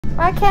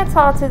I can't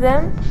talk to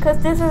them because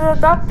this is a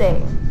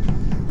update.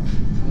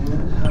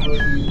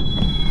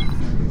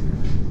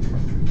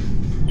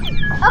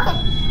 Okay.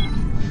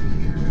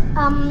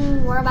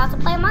 We're about to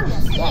play Among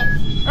Us. Yay.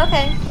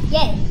 Okay.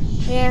 Yay.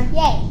 Yeah.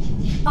 Yay.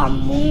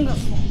 Among Us.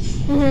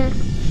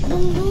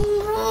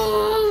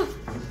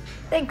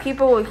 I think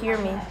people will hear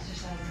me.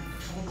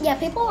 Yeah,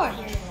 people are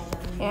here.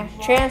 Yeah.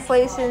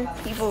 Translation,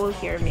 people will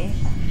hear me.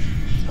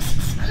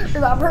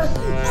 Remember?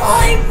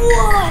 I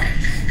won!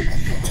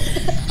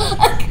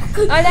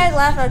 I didn't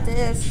laugh at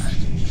this.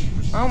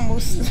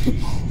 Almost.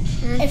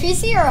 If you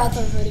see our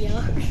other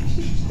video,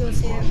 you'll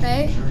see it,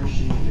 right?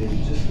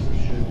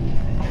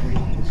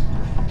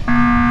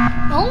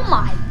 Oh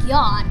my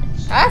god.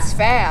 That's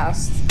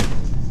fast.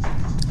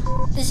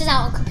 This is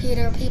how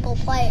computer people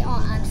play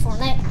on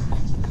Fortnite.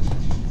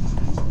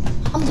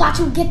 I'm about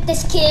to get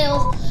this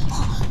kill.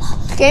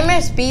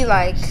 Gamers be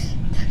like.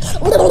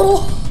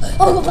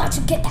 I'm about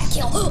to get that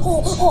kill.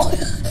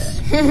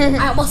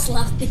 I almost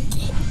left the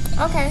game.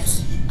 Okay.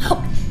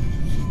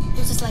 It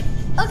was just like,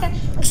 okay.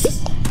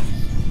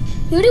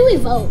 Who do we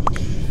vote?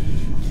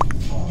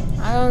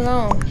 I don't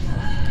know.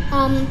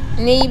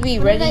 Maybe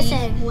What ready. did I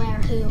say? Where?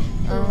 Who?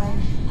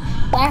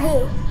 Where?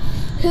 Who?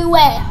 Who?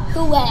 Where?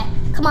 Who? Where?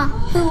 Come on.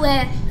 Who?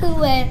 Where? Who?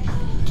 Where?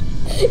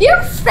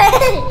 Your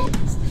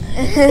face!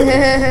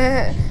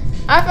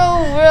 I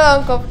feel real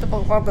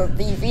uncomfortable about the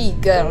TV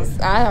because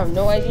I have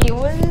no idea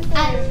what it is.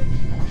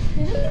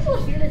 Do people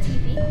hear the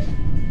TV?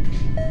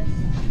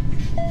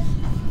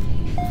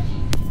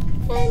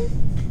 And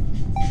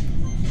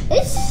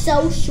it's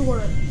so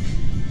short.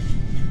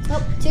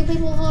 Oh, 2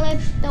 people voted.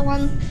 The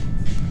one.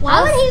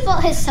 Why would he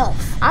vote himself?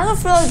 I don't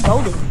feel like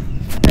voting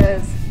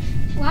because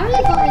Why would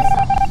he vote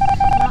himself?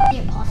 Not the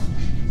imposter.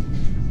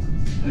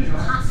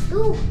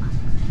 Imposter?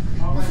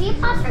 Does the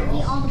imposter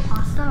eat all the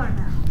pasta or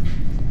no?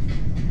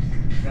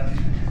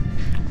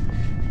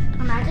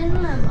 Imagine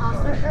an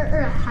imposter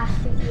has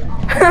to eat all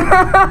the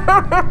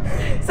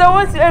pasta.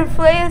 someone's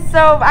inflated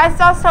self. I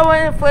saw someone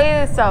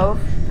inflated itself.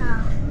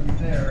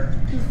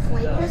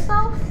 Inflate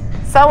yourself?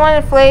 Someone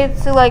inflated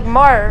to like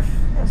Marv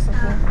or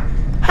something.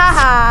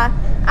 Haha!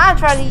 I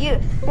tried to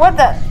use. What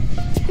the?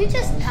 Who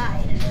just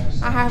died?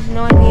 I have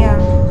no idea.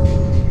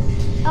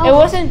 Oh, It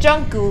wasn't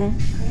Junku.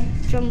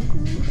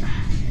 Jungkook.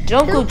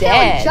 Junku Who killed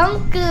dead.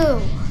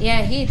 Jungkook?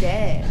 Yeah, he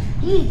dead.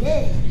 He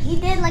did. He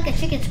did like a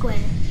chicken squid.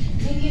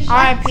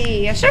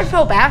 R.I.P. I sure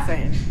feel bad for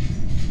him.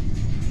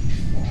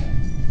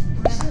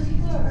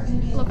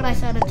 Look what I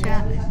said in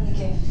chat.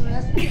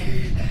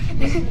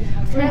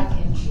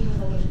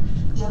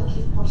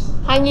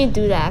 How do you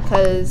do that?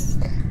 Cause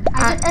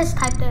I just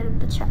typed it in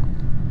the chat.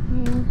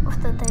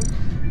 With the thing.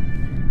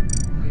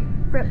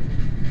 Rip.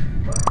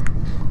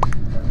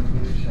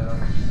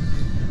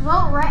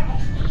 Vote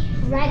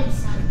Ready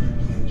son.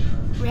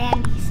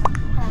 Randy son.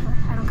 Whatever.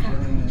 I don't care.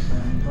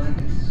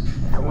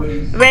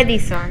 ready,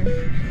 son.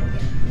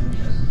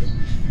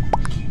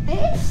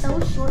 It's so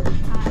short of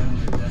time.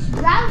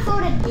 Brad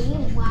voted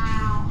me.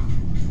 Wow.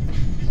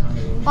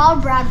 Why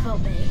would Brad vote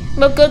me?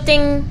 But good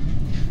thing.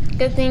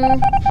 There's 2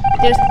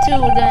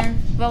 that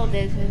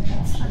voted.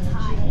 It's a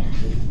tie.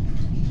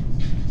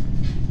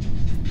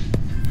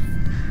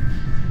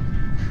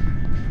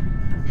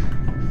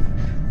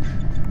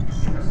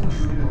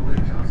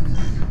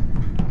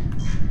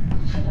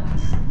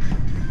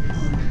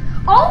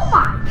 Oh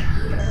my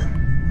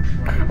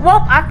god.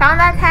 Well, I found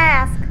that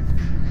task.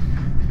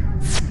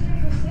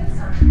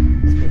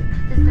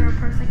 Is there a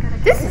person gonna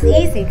This is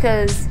easy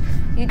because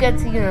you get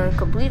to,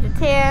 complete the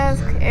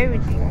task,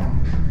 everything.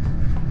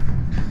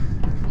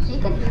 He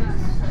can hear us.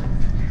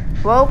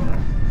 Well,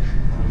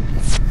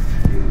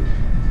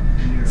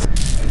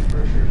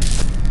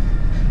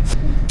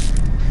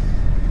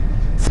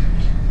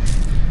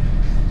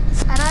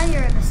 I know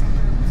you're in the same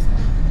room.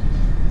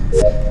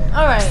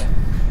 all right.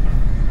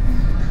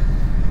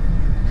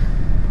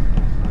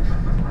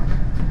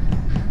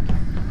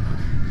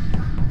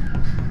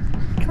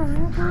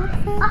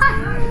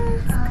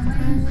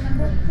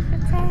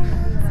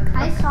 I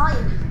saw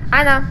you.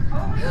 I know.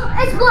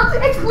 It's blue,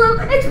 it's blue,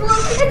 it's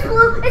blue, it's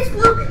blue, it's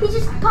blue. He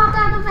just popped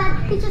out of that.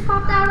 He just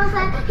popped out of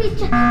that. He's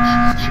just.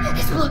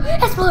 It's blue,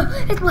 it's blue,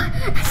 it's blue,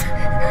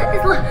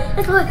 it's blue,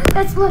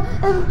 it's blue, it's blue,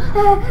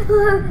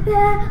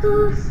 it's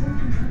blue.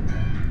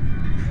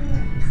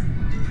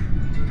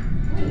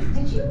 Wait,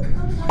 did you go to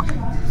talk to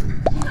Ross?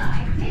 Yeah, I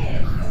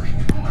did.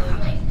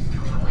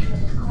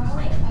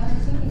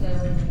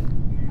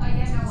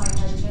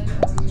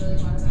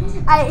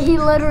 He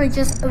literally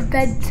just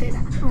vented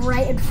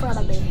right in front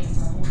of me.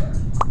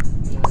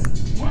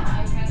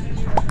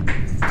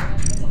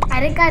 I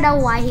think I know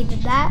why he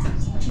did that.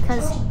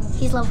 Because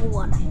he's level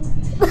 1.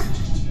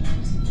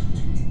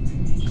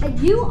 And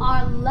you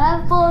are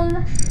level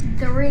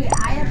 3.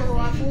 I am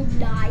level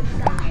 9.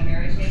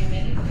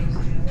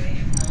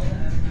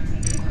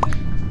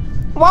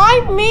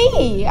 Why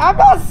me? I'm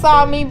not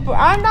Sami.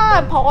 I'm not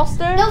an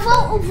imposter. No,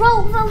 vote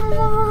blue,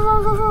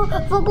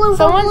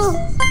 vote blue.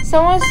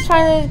 Someone's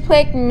trying to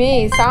pick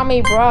me,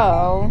 Sami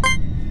bro.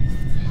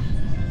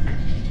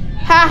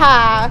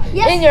 Haha.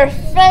 Yes. In your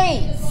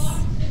face.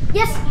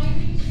 Yes.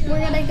 We're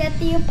gonna get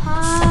the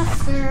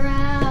imposter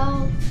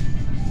out.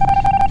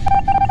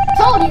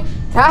 Told you.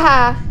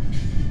 Haha.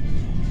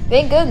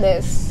 Thank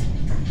goodness.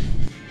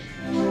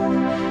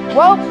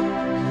 Well,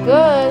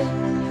 good.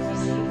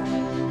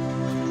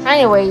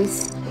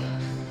 Anyways.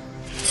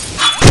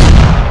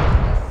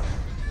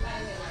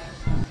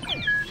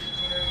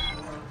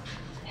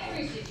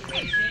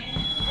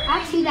 I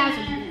have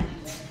 2,000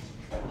 beats.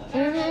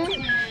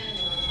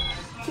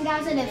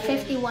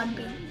 2,051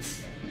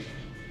 beats.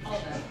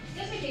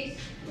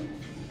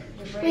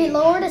 Wait,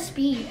 lower the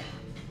speed.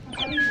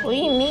 What do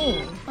you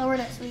mean? Lower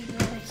the speed.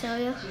 Did I show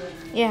you?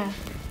 Yeah.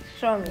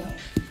 Show me.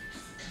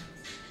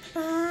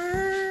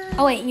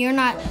 Oh wait, you're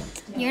not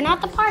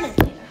the party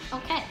leader.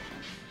 Okay.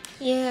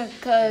 Yeah,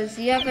 because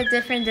you have a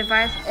different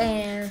device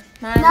and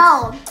mine.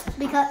 No,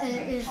 because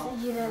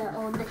you didn't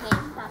own the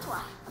game. That's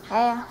why.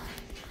 Yeah.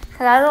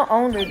 Because I don't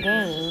own the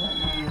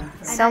game.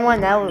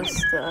 Someone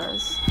else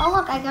does. Oh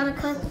look, I gotta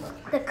cut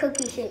the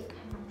cookie shape.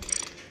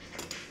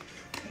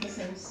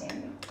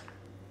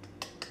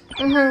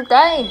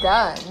 That ain't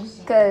done.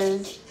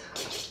 Because.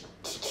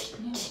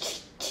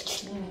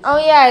 Oh,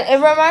 yeah. It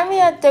reminded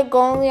me of the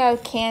Golia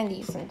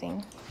candy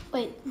something.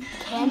 Wait,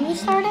 can we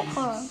start it?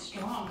 Hold on.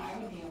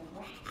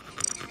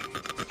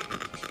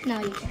 No,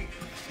 you can't.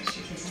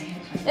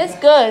 It's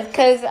good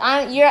because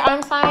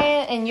I'm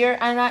cyan and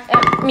I'm not.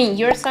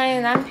 You're cyan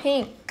and I'm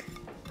pink.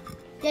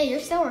 Yeah, you're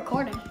still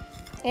recording.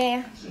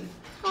 Yeah.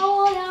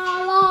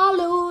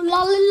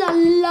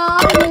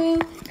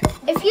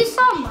 If you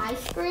saw my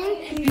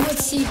screen, you would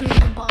see who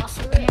the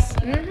imposter is.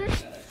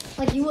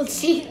 Like you would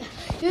see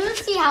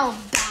how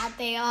bad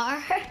they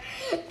are.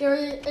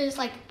 There's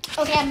like,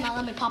 okay, I'm not.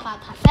 Let me pop out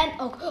that vent.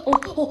 Oh.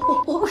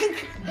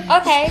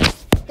 Okay.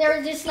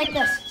 They're just like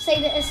this. Say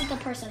that this is the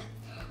person.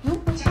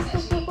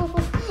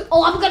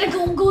 Oh, I'm gonna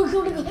go.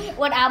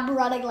 When I'm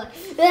running like,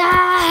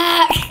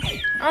 ah!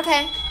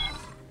 Okay.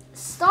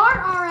 Start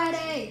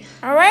already.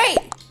 All right.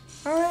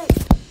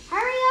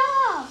 Hurry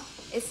up.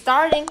 It's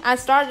starting. I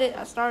started.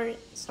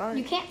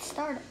 You can't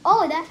start it.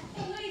 Oh, that.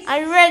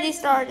 I already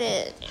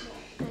started.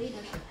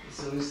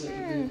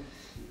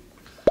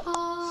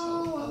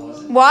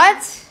 Oh.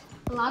 What?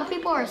 A lot of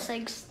people are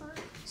saying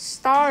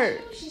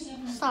Start.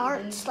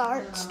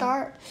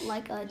 start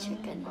like a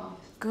chicken.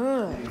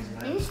 Good.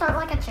 Can you start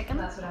like a chicken?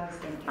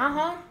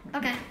 Uh-huh.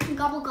 Okay.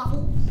 Gobble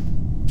gobble.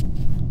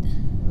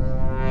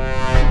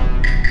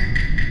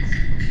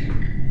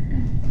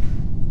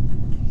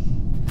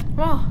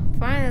 Well,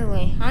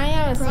 finally. I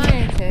am a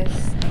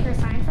scientist. You're a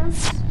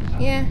scientist?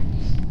 Yeah.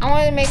 I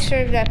want to make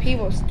sure that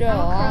people are still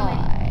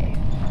alive.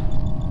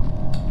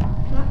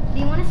 Do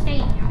you want to stay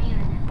near me or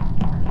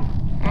no?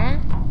 Huh?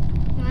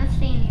 You want to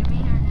stay near me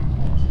or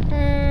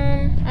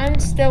no? I'm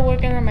still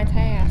working on my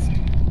task.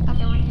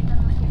 Okay, when you're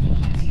done with your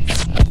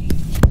task.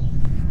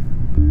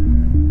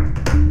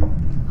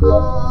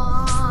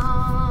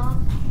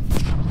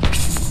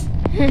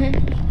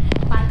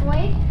 By the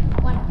way,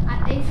 when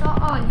I saw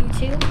on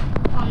YouTube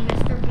on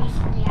Mr. Beast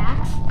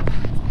Reacts.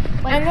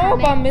 I know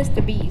about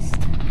Mr. Beast.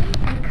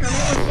 And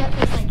Kermit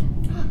was like,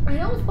 I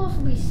know it's supposed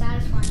to be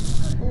satisfying.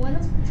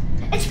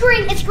 But it's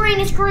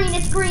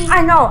green.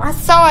 I know. I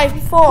saw it You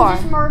before.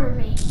 just murdered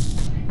me.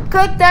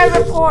 Click that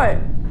report.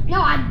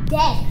 No, I'm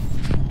dead.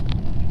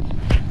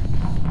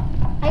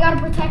 I gotta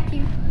protect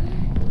you.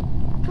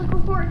 Click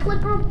report.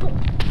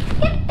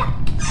 Get that.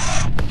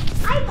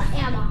 I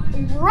am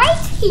right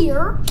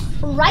here,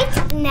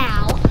 right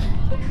now.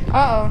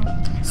 Uh-oh.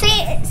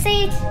 Say it's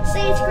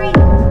green.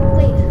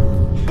 Wait,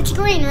 it's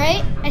green,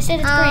 right? I said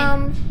it's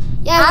green.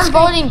 Yeah, I'm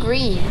voting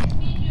green.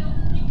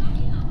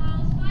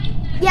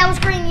 Yeah, it was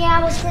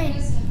green.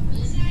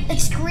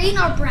 It's green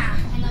or brown.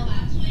 I know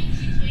that.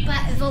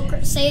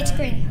 But say it's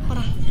green. Hold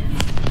on.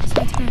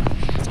 Say it's green.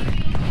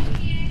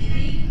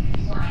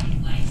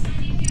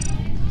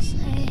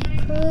 Say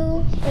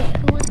crew. Wait,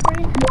 who was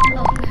green?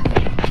 Oh,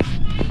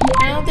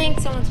 I don't think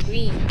someone's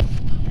green.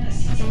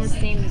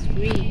 Someone's name is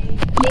green.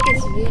 I think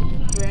it's Luke,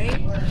 right?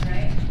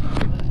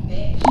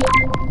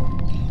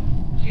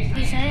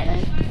 you said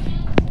it?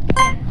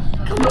 Yeah.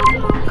 Come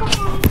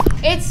on.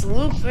 It's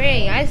Luke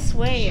Ray, I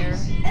swear.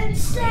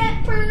 It's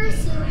that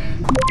person.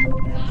 Oh,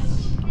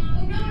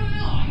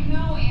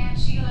 no. Aunt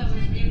Sheila was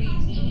really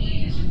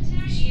mean.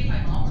 She and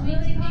my mom were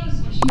really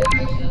close when she got to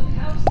the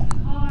house and the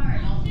car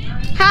and all the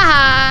money.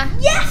 Haha.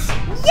 Yes!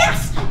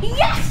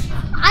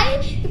 I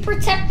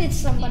protected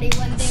somebody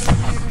when they were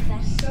near the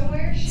fence. So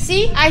where is she?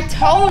 See, I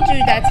told you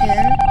that's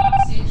him.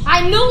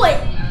 I knew it!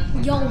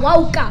 You're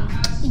welcome.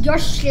 You're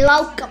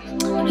welcome.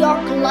 You're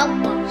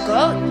welcome.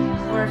 Good.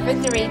 We're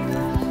victory.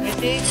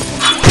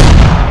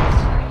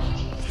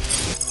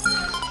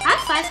 I have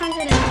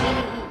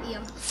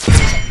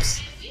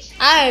 586.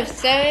 I have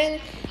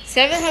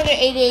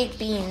 788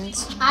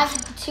 beans. I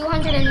have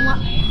 201.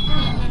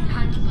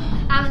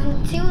 I have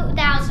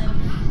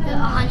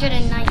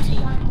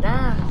 2,119.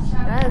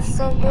 That is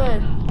so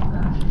good.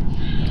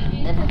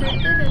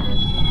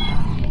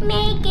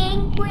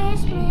 Making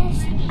Christmas,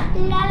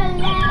 la la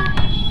la.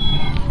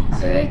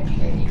 Merry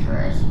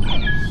Christmas.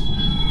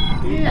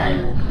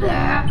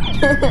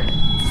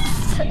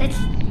 It's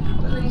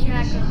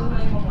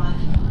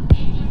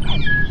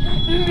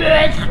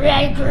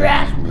Merry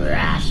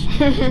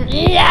Christmas.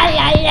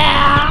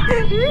 Yeah.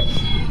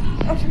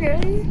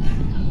 Okay.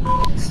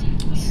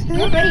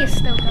 Your video is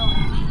still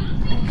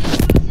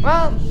going.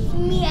 Well,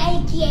 Merry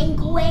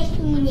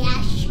Christmas.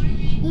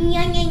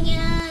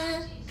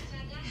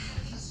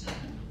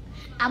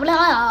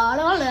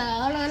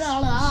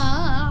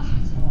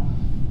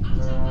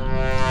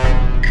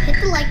 Hit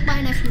the like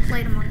button if you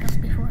played Among Us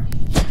before.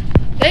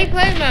 they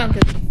play Among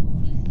Us.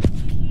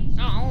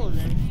 Not all of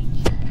them.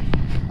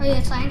 Are you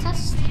a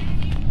scientist?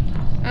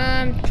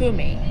 True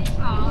me.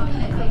 Oh,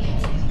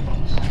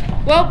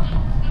 Well,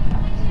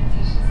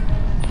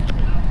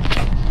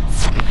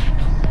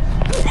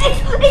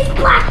 it's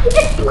black!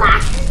 It's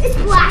black! It's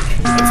black!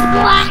 It's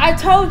black! I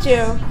told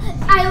you.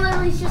 I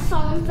literally just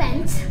saw him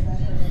vent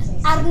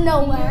out of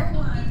nowhere.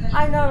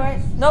 I know,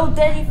 right? No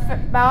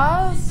dead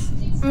bodies.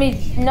 I mean,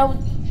 no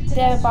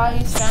dead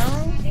bodies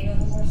found.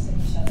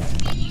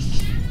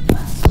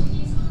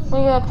 What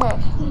are you gonna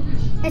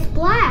pick? It's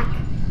black.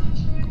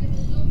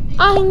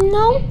 I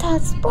know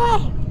that's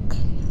black.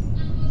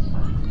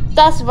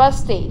 That's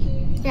Rusty.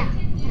 Yeah.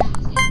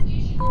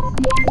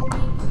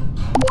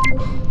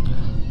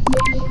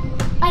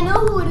 I know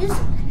who it is.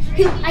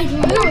 I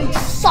literally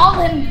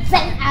saw him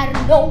vent out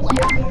of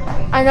nowhere.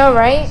 I know,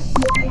 right?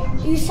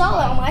 You saw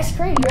it on my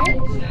screen, right?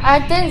 I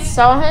didn't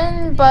saw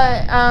him,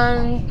 but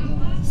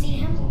See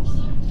him?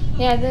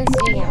 yeah, I didn't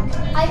see him.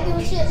 I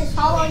was just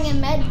following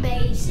in med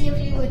bay, see if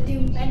he would do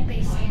med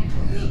bay scan.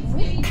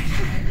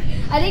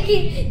 I think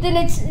he. Then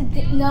it's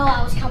no.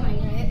 I was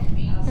coming, right?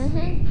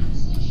 Mhm.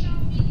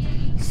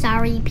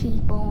 Sorry,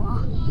 people.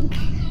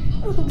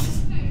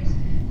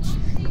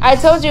 I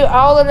told you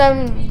all of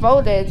them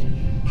voted.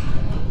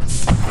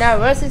 Now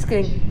Rusty's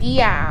gonna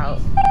be out.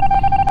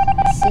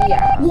 See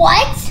ya.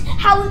 What?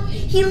 How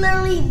he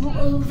literally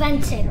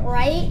vented,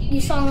 right?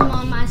 You saw him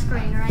on my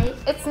screen, right?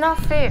 It's not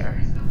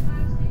fair.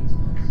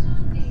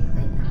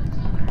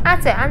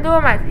 That's it. I'm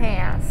doing my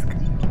task.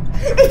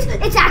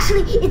 It's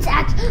actually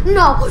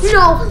no.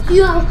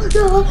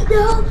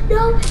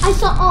 I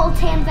saw all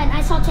tan vent.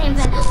 I saw tan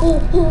vent.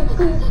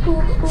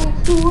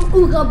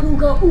 Ooga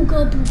booga.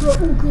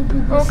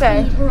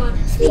 Okay.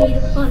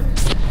 Speed run.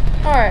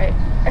 All right.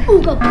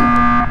 Ooga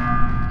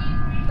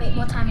booga. Wait,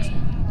 what time is it?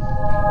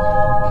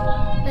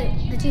 Wait,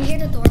 did you hear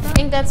the I doorbell?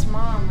 think that's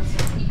mom. or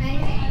something.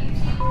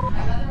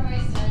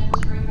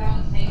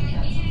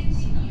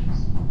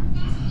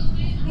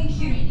 Thank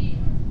you.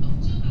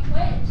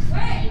 Wait,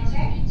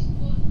 okay?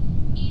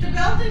 The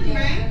bell didn't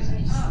ring.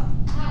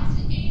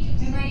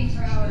 Been waiting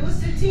for hours. It was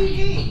the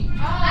TV.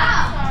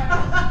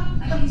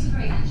 I think it's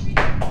great.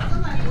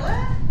 I'm like,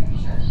 what?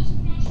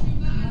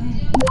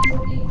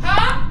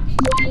 Huh?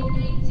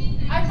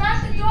 I thought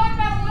the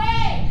doorbell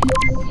rang.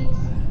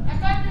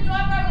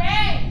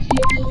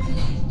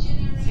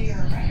 So you're a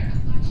writer?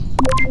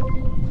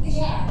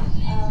 Yeah.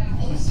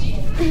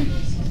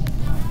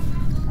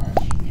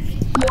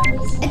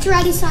 It's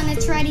ready, son.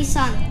 It's ready,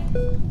 son.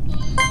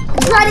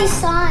 It's ready,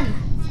 son.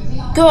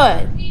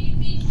 Good.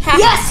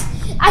 Yes,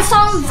 I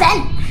saw him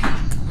vent.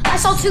 I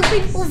saw two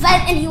people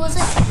vent, and he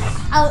wasn't.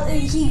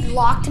 He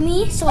locked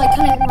me, so I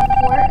couldn't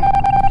report.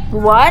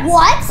 What?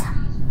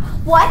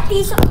 What?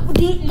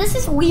 This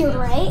is weird,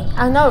 right?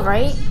 I know,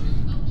 right?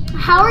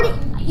 Howard,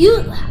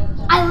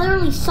 I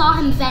literally saw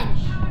him vent.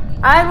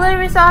 I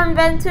literally saw him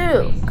vent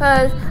too.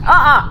 Cause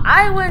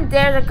I wouldn't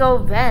dare to go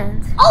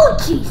vent. Oh,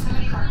 jeez.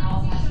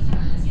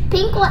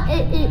 Pink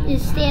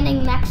is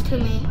standing next to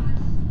me,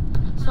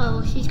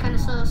 so she's kind of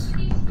sus.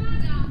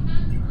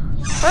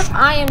 What if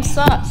I am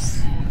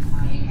sus?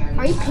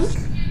 Are you pink?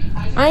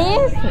 I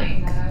am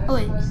pink. Oh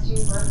wait.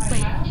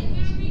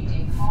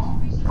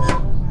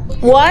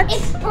 What?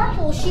 It's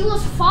purple. She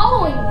was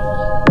following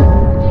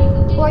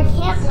me. Or it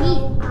can't be.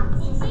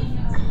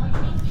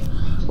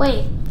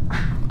 Wait.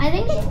 I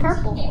think it's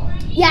purple.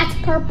 Yeah, it's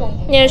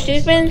purple. Yeah,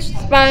 she's been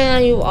spying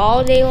on you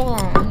all day long.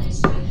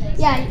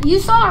 Yeah, you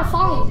saw her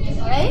following me,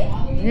 right?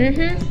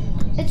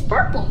 Mhm. It's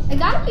purple. It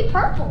gotta be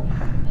purple.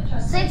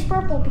 Say it's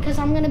purple because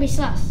I'm gonna be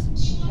sus.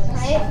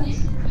 Right?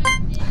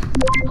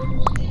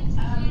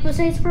 No,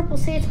 say it's purple.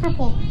 Say it's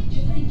purple.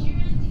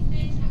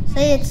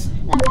 Say it's.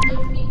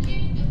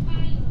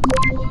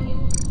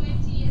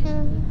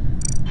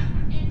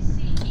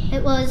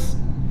 It was.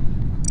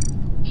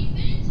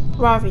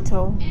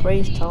 Ravito,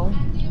 Brave Toe.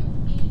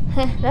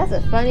 That's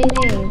a funny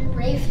name.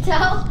 Brave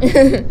Toe?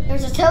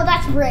 There's a toe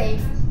that's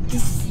brave.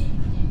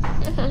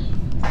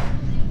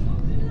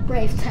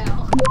 Brave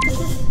Toe.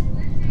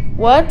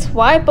 What?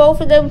 Why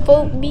both of them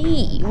vote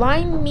me?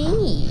 Why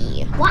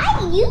me?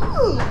 Why you?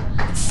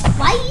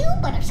 Why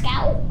you,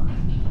 Butterscout?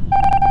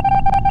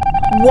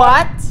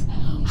 What?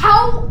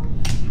 How?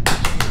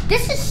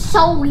 This is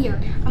so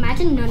weird.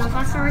 Imagine none of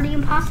us are the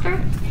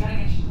imposter.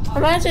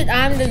 Imagine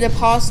I'm the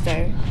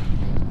imposter.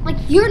 Like,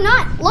 you're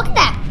not. Look at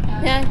that.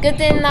 Yeah, good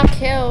thing not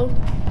killed.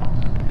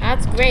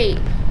 That's great.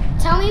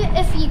 Tell me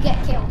if you get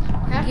killed.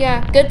 okay?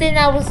 Yeah, good thing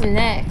I was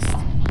next.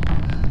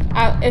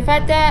 If I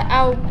die,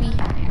 I'll be.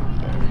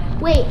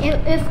 Wait,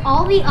 if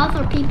all the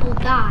other people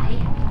die,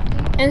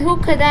 And who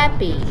could that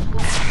be?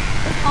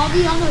 if all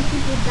the other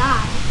people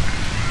die,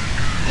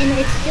 and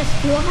it's just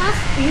two of us,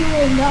 we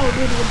will know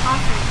who the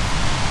imposter is.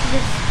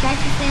 Just try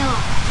to stay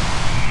alive.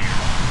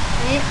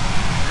 Right?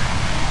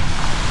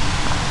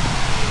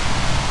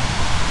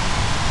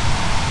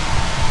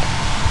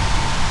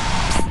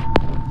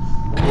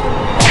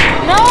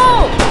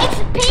 No! It's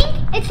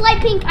pink. It's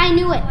light pink. I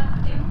knew it.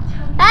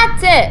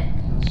 That's it.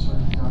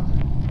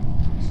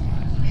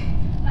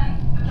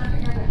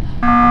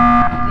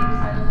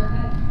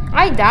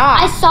 I I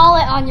died. saw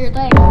it on your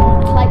thing.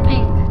 It's light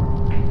pink.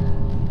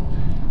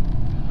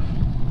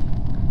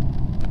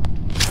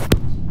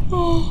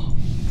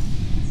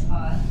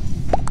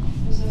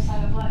 There's no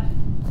sign of blood.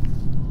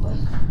 What?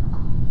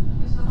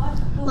 There's no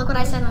blood. Look what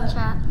I said in the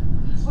chat.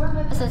 Where am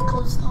I? It says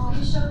cold stall.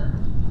 Just show them.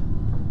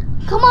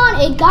 Come on,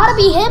 it gotta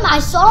be him. I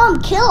saw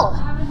him kill. What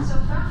happened so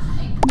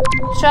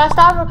fast? Should I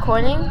stop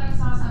recording? I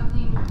saw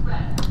something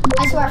red.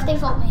 I swear if they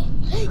vote me.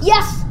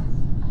 Yes!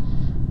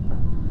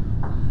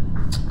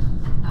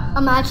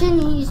 Imagine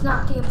he's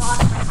not the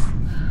imposter.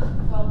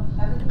 Well,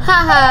 everything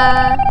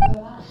Haha.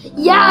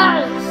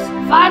 Yes!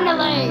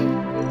 Finally!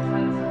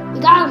 We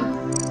got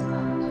him.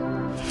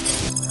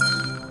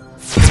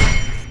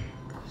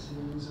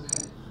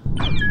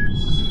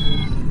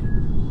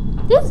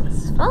 This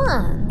is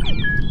fun.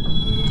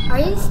 Are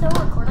you still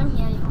recording?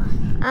 Yeah, you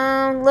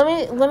are.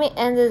 Let me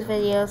end this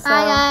video. So.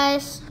 Bye,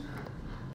 guys.